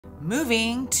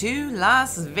moving to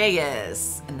Las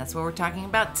Vegas. And that's what we're talking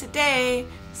about today.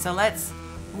 So let's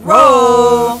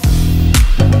roll.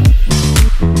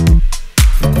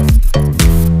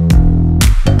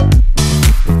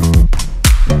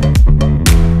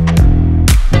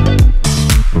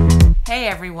 Hey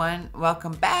everyone,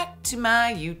 welcome back to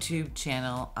my YouTube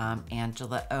channel. I'm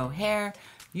Angela O'Hare,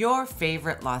 your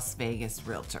favorite Las Vegas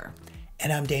realtor.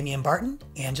 And I'm Damian Barton,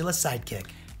 Angela's sidekick.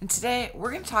 And today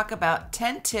we're going to talk about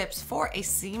 10 tips for a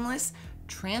seamless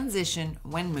transition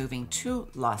when moving to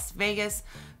Las Vegas.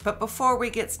 But before we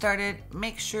get started,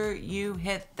 make sure you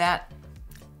hit that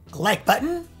like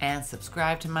button and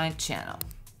subscribe to my channel.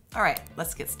 All right,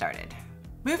 let's get started.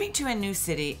 Moving to a new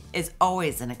city is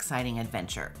always an exciting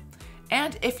adventure.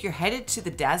 And if you're headed to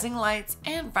the dazzling lights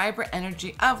and vibrant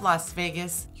energy of Las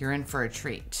Vegas, you're in for a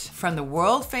treat. From the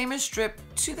world-famous Strip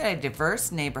to the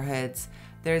diverse neighborhoods,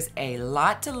 there's a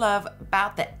lot to love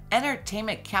about the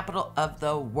entertainment capital of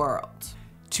the world.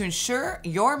 To ensure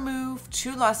your move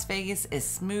to Las Vegas is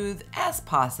smooth as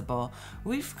possible,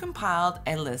 we've compiled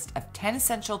a list of 10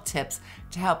 essential tips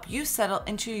to help you settle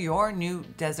into your new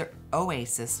desert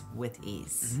oasis with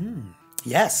ease.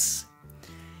 Yes.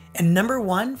 And number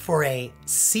one for a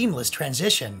seamless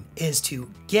transition is to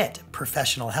get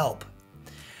professional help.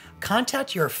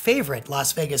 Contact your favorite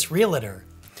Las Vegas realtor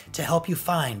to help you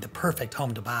find the perfect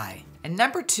home to buy. And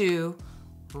number two,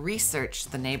 research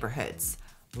the neighborhoods.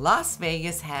 Las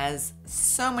Vegas has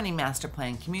so many master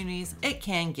plan communities, it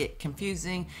can get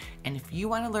confusing. And if you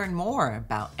want to learn more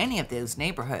about any of those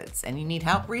neighborhoods and you need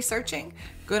help researching,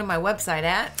 go to my website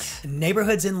at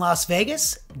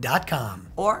neighborhoodsinlasvegas.com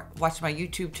or watch my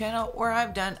YouTube channel where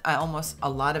I've done almost a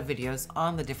lot of videos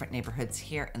on the different neighborhoods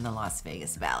here in the Las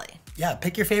Vegas Valley. Yeah,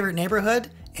 pick your favorite neighborhood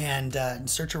and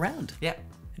search around. Yep.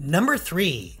 Number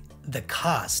three, the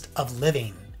cost of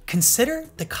living. Consider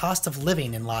the cost of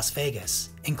living in Las Vegas,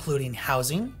 including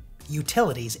housing,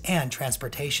 utilities, and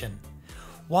transportation.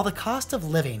 While the cost of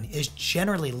living is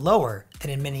generally lower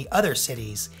than in many other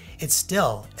cities, it's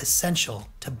still essential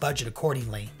to budget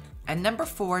accordingly. And number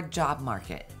four, job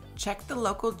market. Check the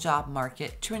local job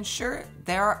market to ensure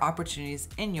there are opportunities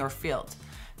in your field.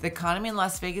 The economy in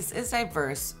Las Vegas is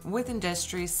diverse, with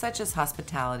industries such as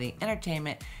hospitality,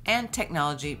 entertainment, and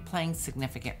technology playing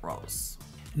significant roles.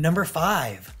 Number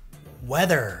five,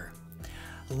 weather.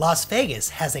 Las Vegas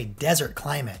has a desert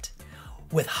climate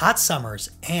with hot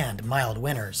summers and mild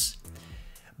winters.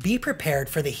 Be prepared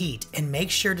for the heat and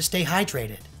make sure to stay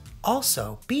hydrated.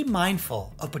 Also, be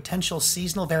mindful of potential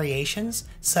seasonal variations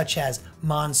such as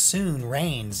monsoon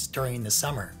rains during the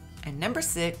summer. And number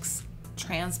six,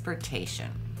 transportation.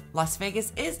 Las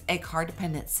Vegas is a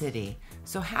car-dependent city,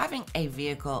 so having a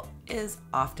vehicle is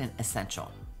often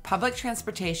essential. Public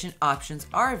transportation options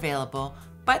are available,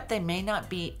 but they may not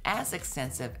be as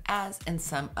extensive as in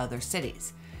some other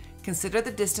cities. Consider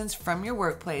the distance from your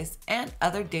workplace and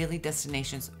other daily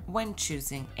destinations when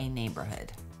choosing a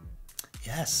neighborhood.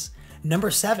 Yes.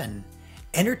 Number seven,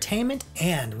 entertainment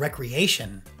and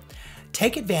recreation.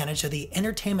 Take advantage of the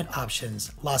entertainment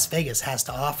options Las Vegas has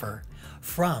to offer,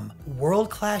 from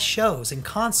world-class shows and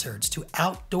concerts to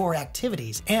outdoor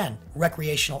activities and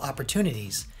recreational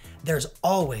opportunities. There's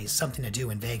always something to do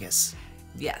in Vegas.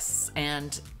 Yes,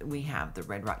 and we have the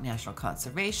Red Rock National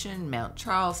Conservation, Mount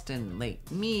Charleston, Lake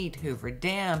Mead, Hoover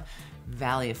Dam,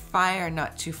 Valley of Fire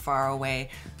not too far away.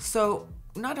 So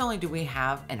not only do we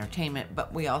have entertainment,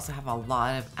 but we also have a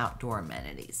lot of outdoor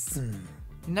amenities.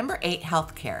 Number eight,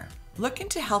 healthcare. Look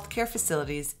into healthcare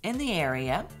facilities in the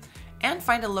area and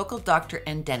find a local doctor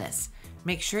and dentist.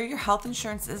 Make sure your health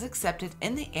insurance is accepted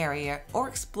in the area or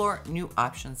explore new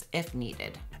options if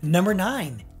needed. Number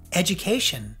nine,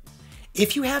 education.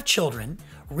 If you have children,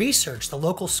 research the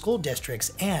local school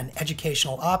districts and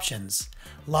educational options.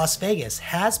 Las Vegas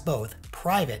has both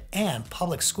private and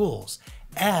public schools,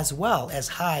 as well as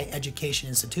high education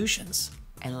institutions.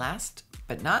 And last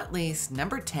but not least,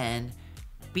 number 10,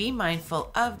 be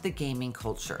mindful of the gaming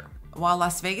culture. While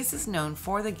Las Vegas is known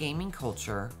for the gaming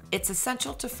culture, it's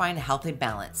essential to find a healthy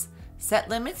balance. Set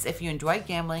limits if you enjoy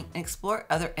gambling and explore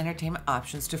other entertainment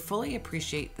options to fully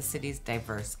appreciate the city's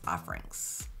diverse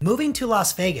offerings. Moving to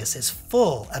Las Vegas is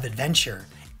full of adventure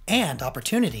and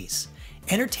opportunities,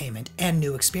 entertainment, and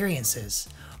new experiences.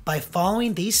 By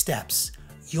following these steps,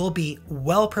 you'll be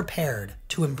well prepared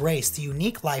to embrace the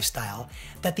unique lifestyle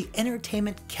that the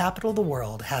entertainment capital of the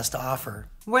world has to offer.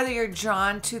 Whether you're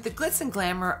drawn to the glitz and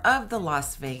glamour of the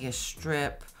Las Vegas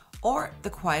Strip or the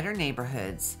quieter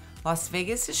neighborhoods, Las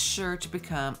Vegas is sure to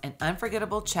become an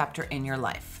unforgettable chapter in your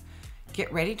life.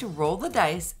 Get ready to roll the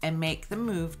dice and make the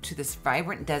move to this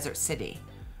vibrant desert city.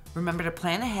 Remember to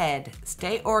plan ahead,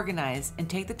 stay organized, and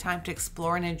take the time to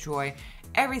explore and enjoy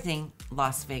everything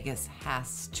Las Vegas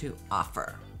has to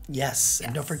offer. Yes,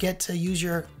 and don't forget to use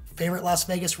your favorite Las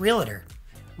Vegas realtor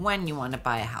when you want to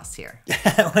buy a house here.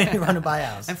 when you want to buy a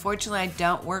house. Unfortunately, I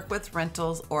don't work with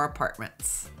rentals or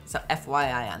apartments, so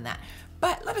FYI on that.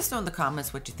 But let us know in the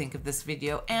comments what you think of this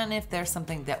video and if there's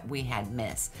something that we had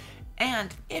missed.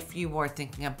 And if you are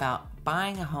thinking about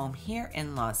buying a home here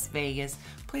in Las Vegas,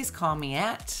 please call me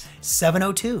at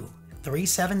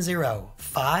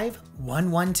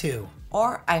 702-370-5112.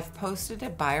 Or I've posted a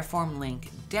buyer form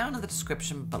link down in the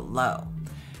description below.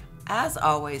 As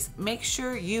always, make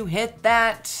sure you hit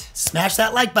that, smash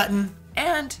that like button,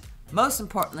 and most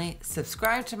importantly,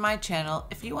 subscribe to my channel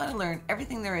if you want to learn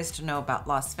everything there is to know about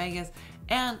Las Vegas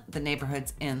and the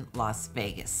neighborhoods in Las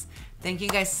Vegas. Thank you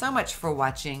guys so much for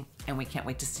watching, and we can't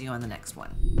wait to see you on the next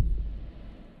one.